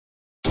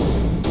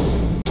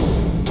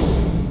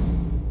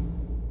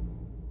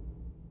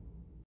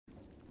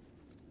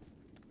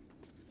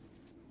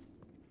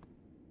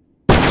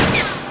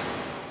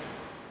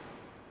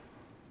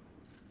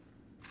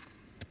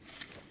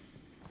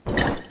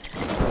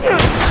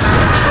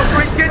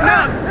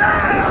getting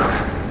up!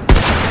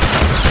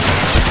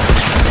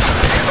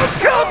 I'm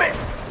coming!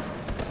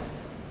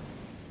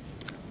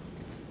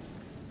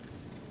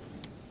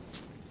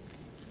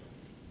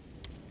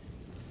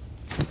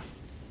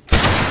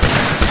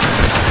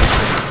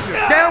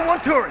 Down one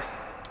tourist.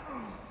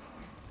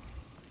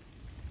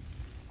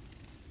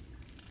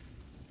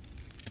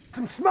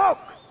 Some smoke!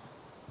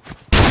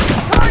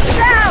 Push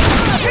down!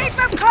 Keep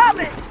them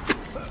coming!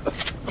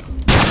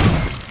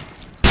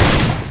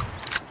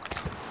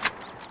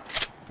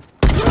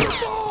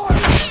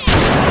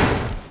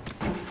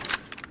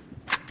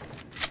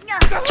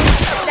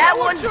 That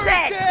one's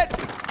dead!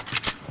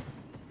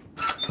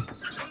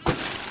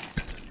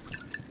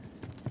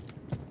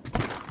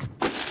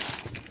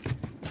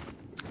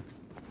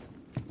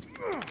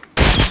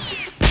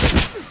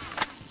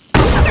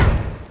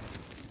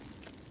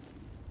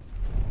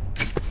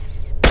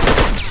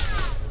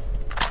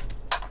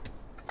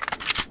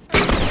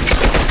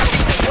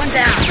 One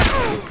down.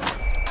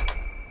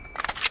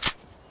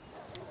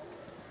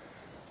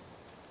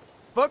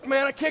 Fuck,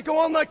 man, I can't go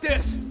on like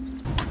this.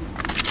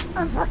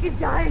 I'm fucking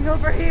dying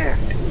over here.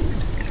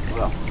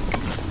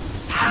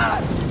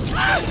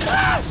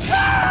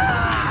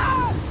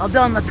 All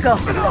done, let's go.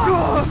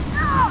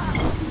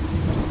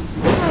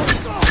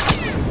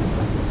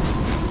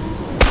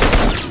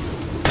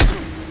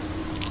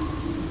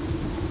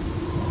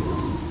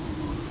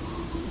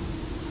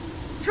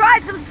 Try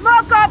some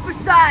smoke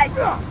overside.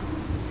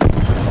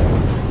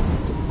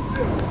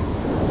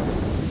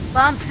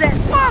 Bomb set.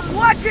 Fuck,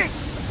 watch it!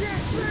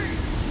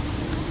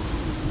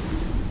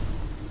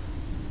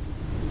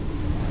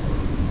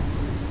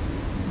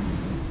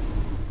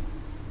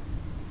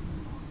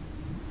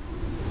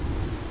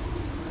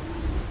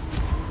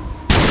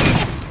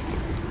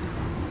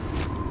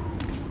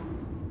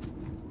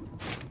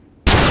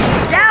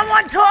 Down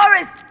one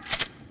tourist!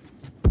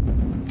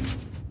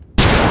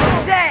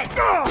 Dead!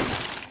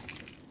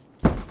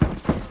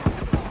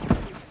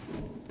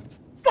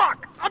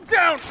 Fuck! I'm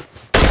down!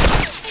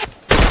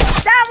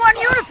 Down one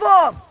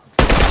uniform!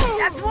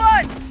 That's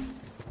one!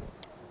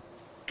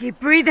 Keep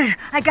breathing.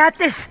 I got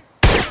this.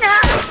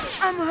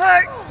 I'm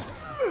hurt.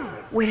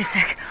 Wait a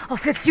sec. I'll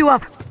fix you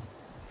up.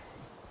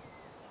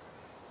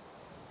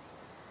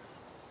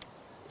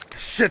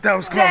 Shit, that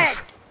was close. Dead.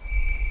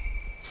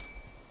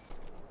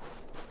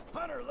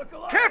 Hunter, look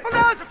alive! Careful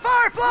now, it's a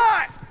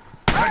firefly!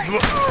 Hey,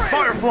 look,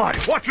 Firefly,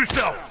 watch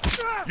yourself!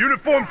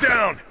 Uniform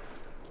down!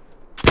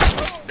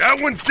 That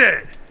one's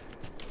dead!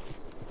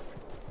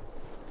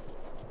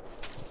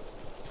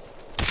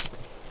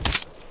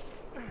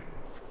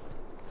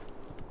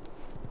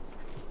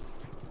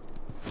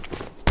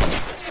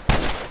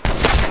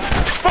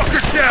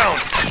 Fucker down!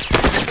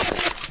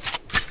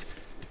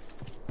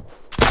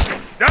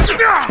 That's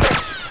down!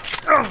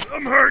 Oh,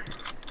 I'm hurt!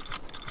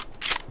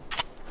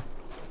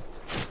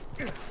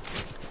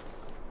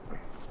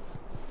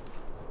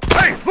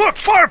 Hey, look,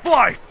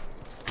 Firefly!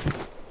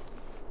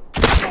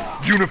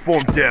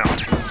 Uniform down.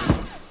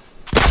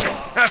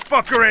 That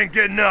fucker ain't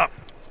getting up.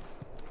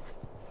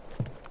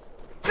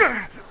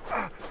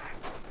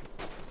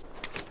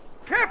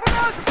 Careful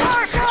now, it's a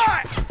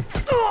firefly!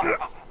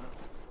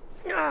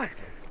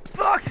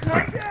 Fuck,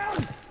 I'm down!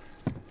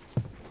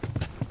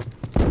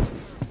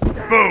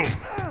 Boom.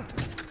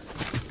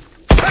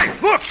 Hey,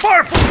 look,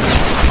 Firefly!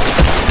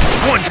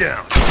 One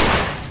down.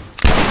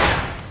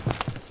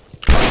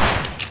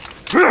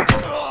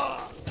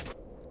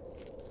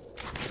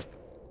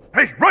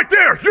 Hey, right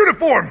there!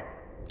 Uniform!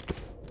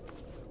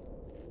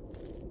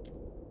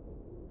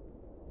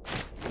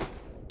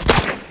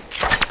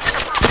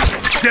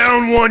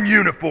 Down one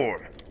uniform.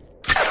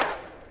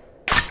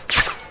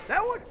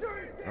 That one's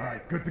dirty!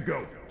 Alright, good to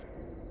go.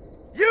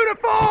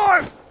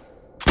 Uniform!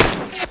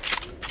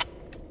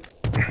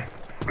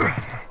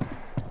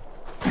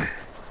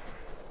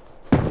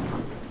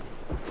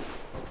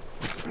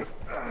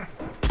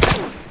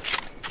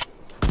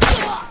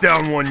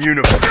 Down one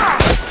uniform.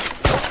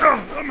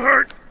 I'm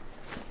hurt.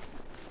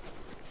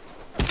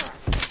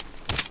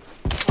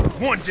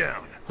 One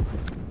down.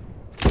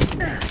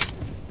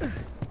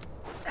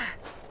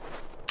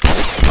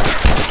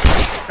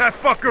 That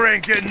fucker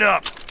ain't getting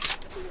up.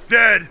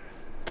 Dead.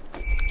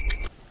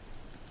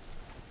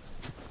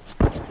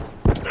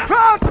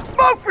 Found some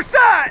smoke for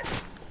sight!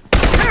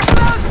 Careful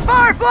now, it's a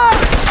firefly!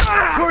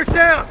 Torch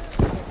down!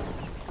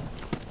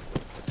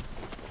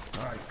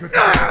 Alright, good to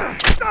go.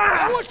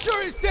 That one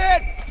sure is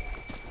dead!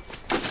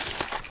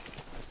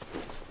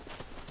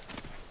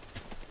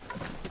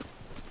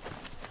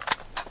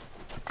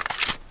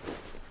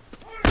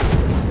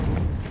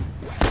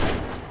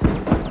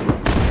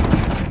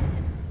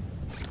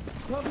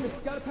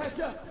 Gotta patch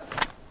up!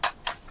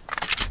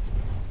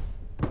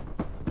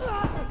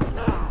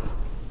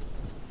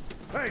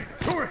 Hey,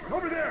 tourist,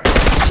 over there!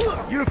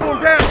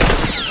 Uniform down!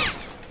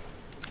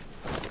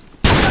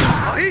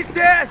 Oh, he's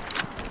dead!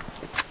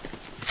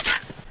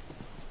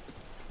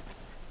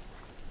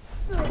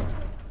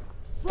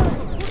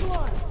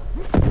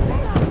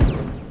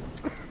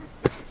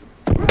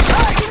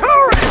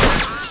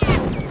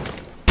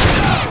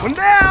 One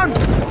down!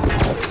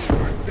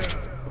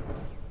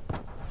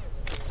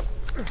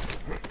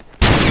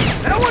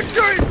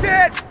 Turret's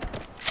dead!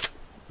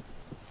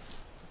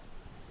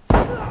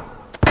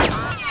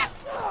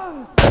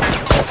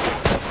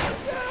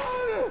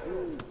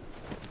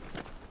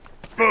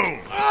 Boom!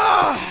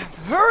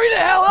 Hurry the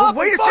hell up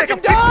Wait and a second, fucking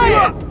pick me die!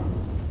 up!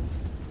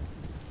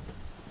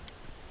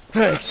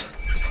 Thanks.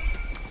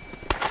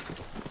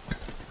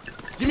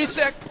 Give me a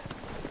sec.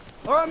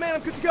 All right, man,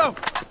 I'm good to go.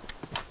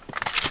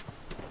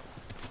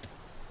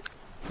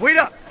 Wait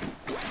up!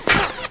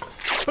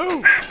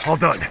 Boom. All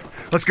done.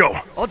 Let's go.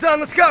 All done,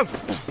 let's go!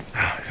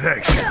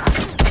 Thanks.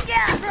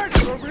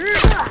 Over here!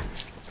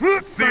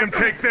 See him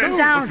take this.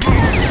 Down.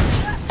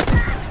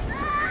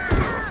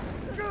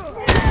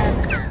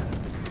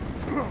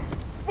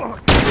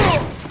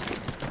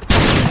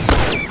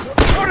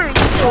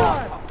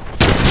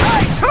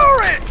 Hey,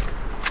 turret!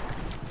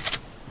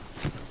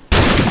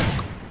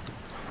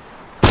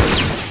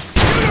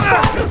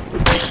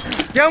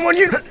 Down one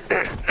unit!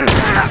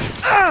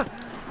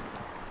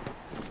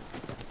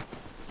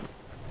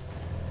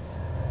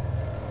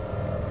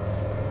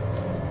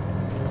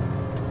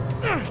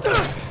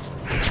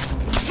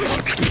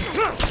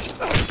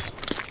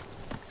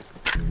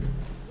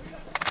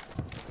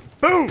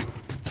 Boom!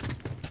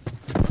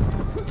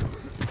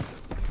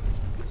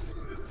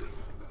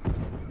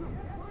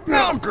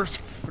 Yonkers!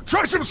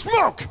 Try some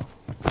smoke!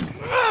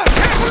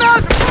 Careful now,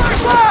 it's a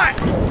firefly!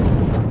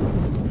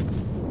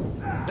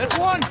 That's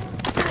one.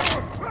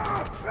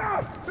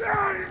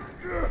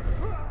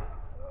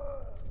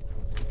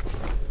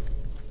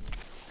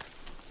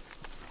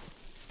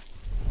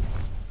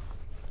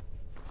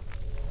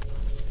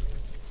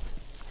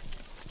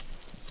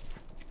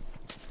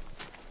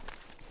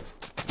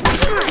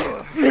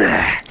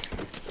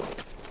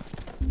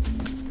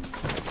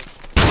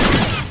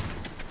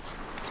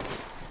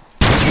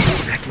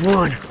 That's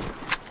one.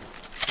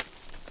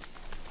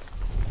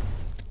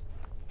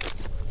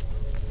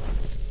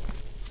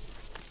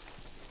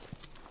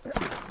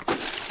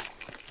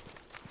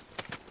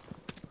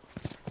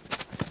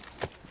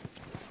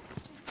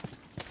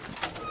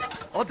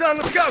 All done,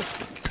 let's go!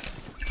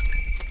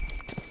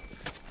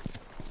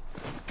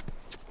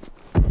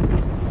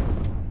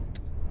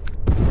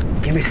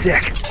 Give me a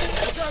sec.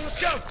 All done,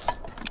 let's go!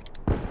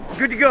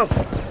 Good to go.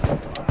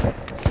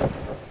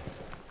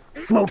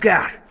 Smoke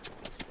out.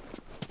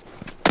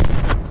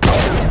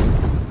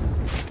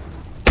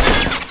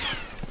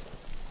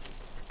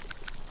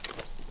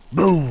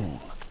 Boom.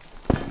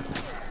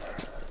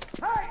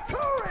 Hey,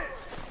 turret!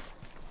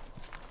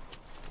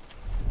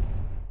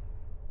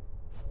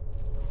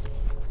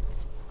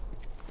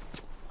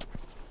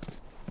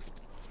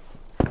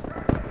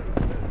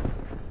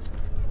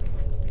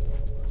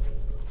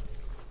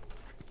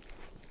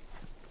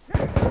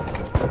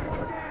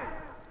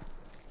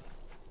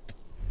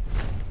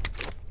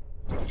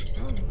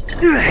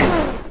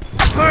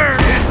 Burn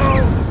it!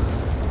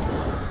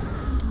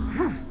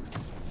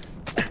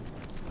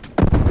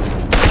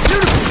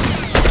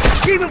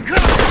 Keep him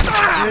coming!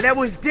 Yeah, that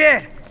was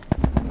dead!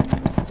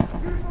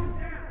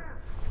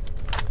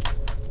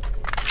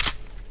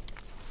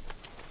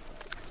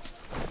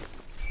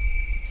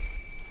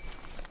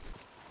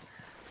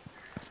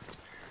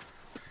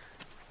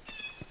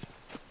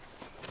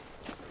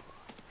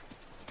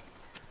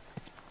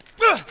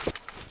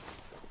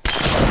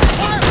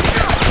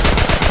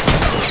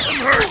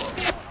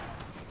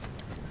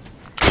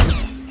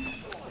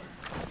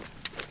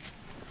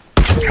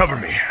 Cover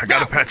me. I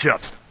gotta patch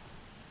up.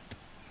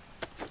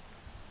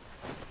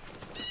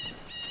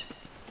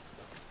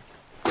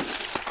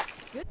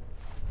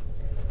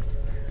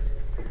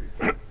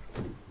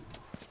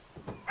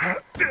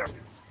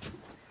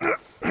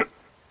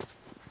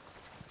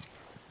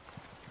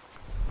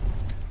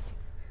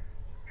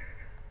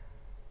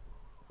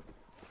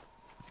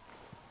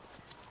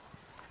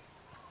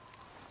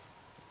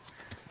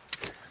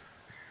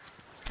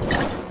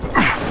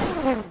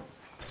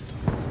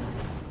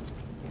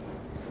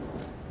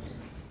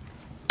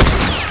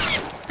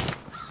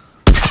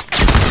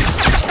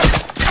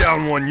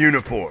 Down one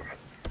uniform.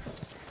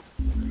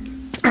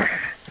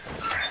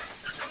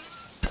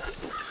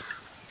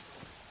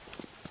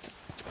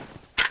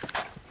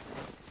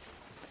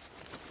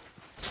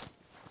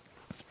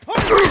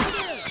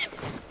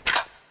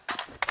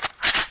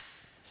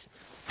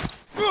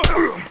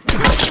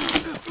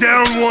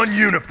 Down one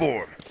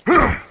uniform.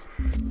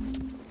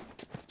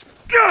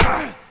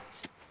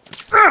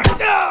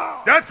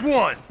 That's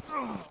one.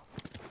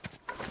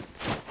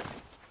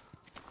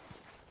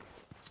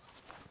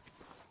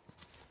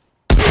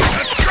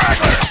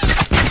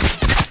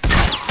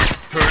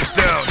 Turret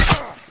down.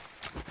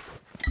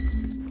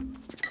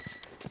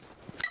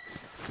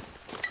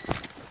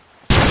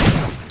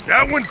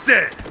 That one's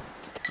dead.